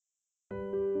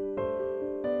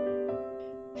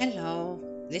Hello,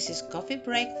 this is Coffee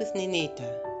Break with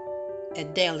Ninita, a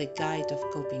daily guide of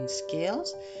coping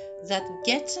skills that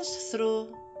gets us through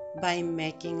by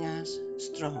making us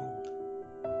strong.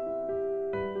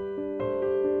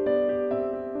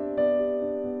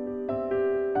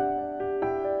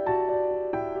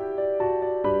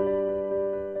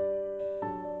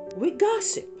 We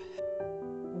gossip.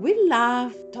 We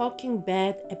love talking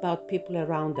bad about people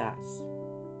around us.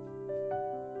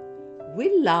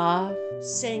 We love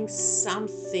saying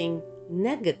something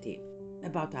negative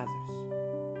about others.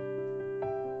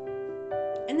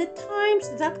 And at times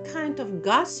that kind of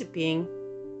gossiping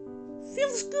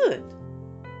feels good.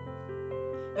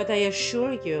 But I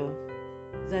assure you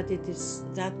that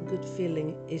good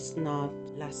feeling is not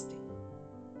lasting.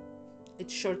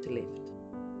 It's short-lived.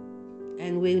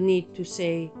 And we need to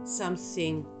say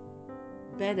something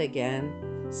bad again,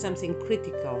 something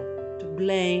critical, to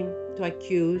blame, to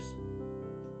accuse,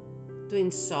 to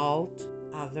insult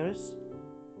others,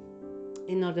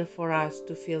 in order for us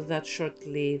to feel that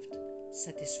short-lived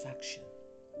satisfaction.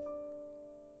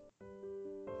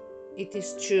 It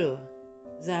is true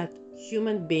that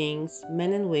human beings,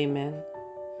 men and women,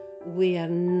 we are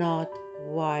not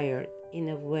wired in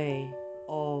a way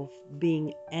of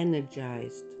being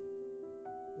energized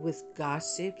with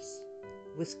gossips,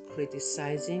 with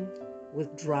criticizing,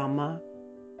 with drama,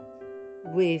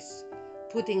 with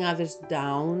putting others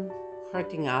down,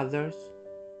 hurting others.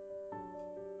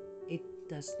 It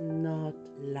does not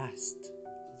last.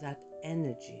 That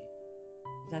energy,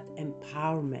 that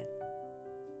empowerment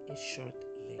is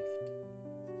short-lived.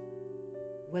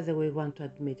 Whether we want to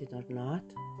admit it or not,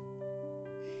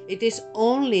 it is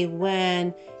only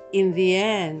when, in the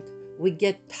end, we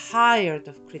get tired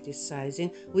of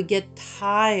criticizing, we get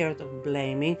tired of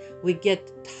blaming, we get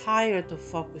tired of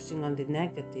focusing on the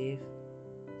negative,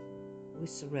 we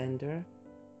surrender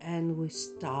and we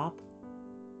stop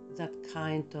that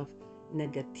kind of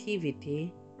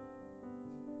negativity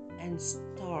and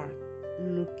start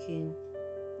looking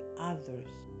others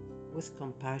with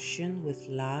compassion, with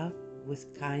love,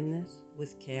 with kindness,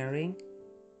 with caring,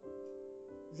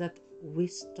 that we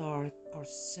start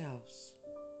ourselves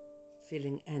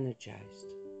feeling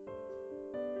energized.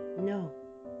 No,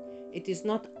 it is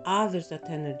not others that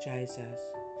energize us.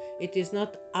 It is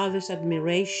not others'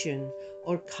 admiration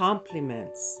or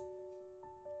compliments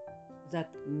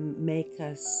that make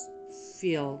us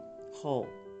feel whole,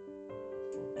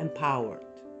 empowered,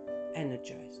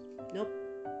 energized. Nope.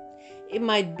 It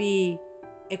might be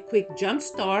a quick jump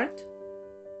start,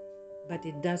 but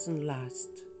it doesn't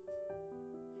last.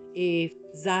 If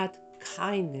that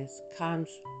kindness comes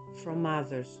from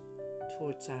others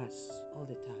towards us all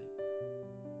the time,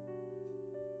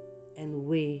 and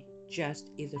we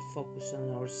just either focus on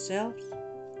ourselves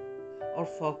or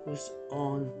focus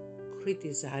on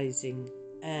criticizing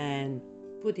and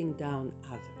putting down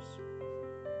others,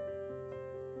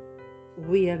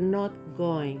 we are not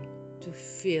going to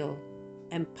feel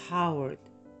empowered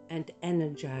and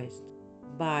energized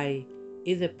by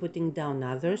either putting down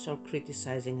others or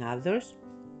criticizing others,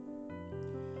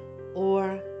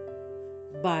 or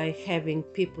by having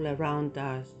people around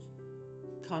us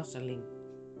constantly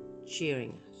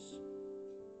cheering us.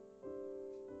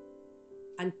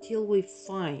 Until we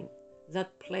find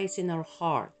that place in our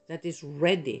heart that is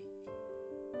ready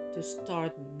to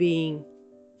start being,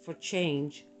 for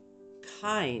change,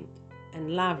 kind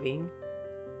and loving,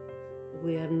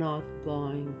 we are not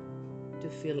going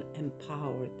to feel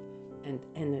empowered and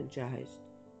energized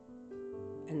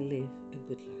and live a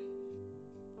good life.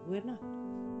 We're not.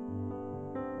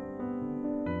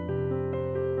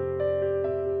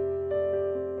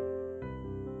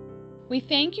 We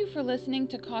thank you for listening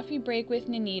to Coffee Break with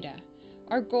Ninita.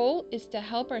 Our goal is to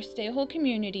help our Stay Whole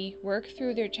community work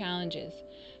through their challenges.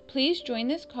 Please join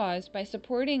this cause by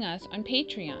supporting us on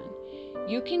Patreon.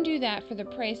 You can do that for the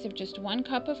price of just 1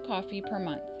 cup of coffee per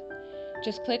month.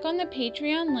 Just click on the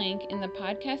Patreon link in the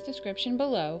podcast description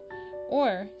below,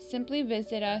 or simply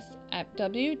visit us at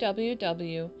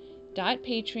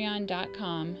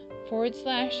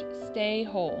www.patreon.com/stay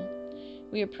whole.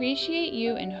 We appreciate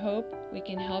you and hope we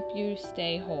can help you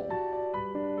stay whole.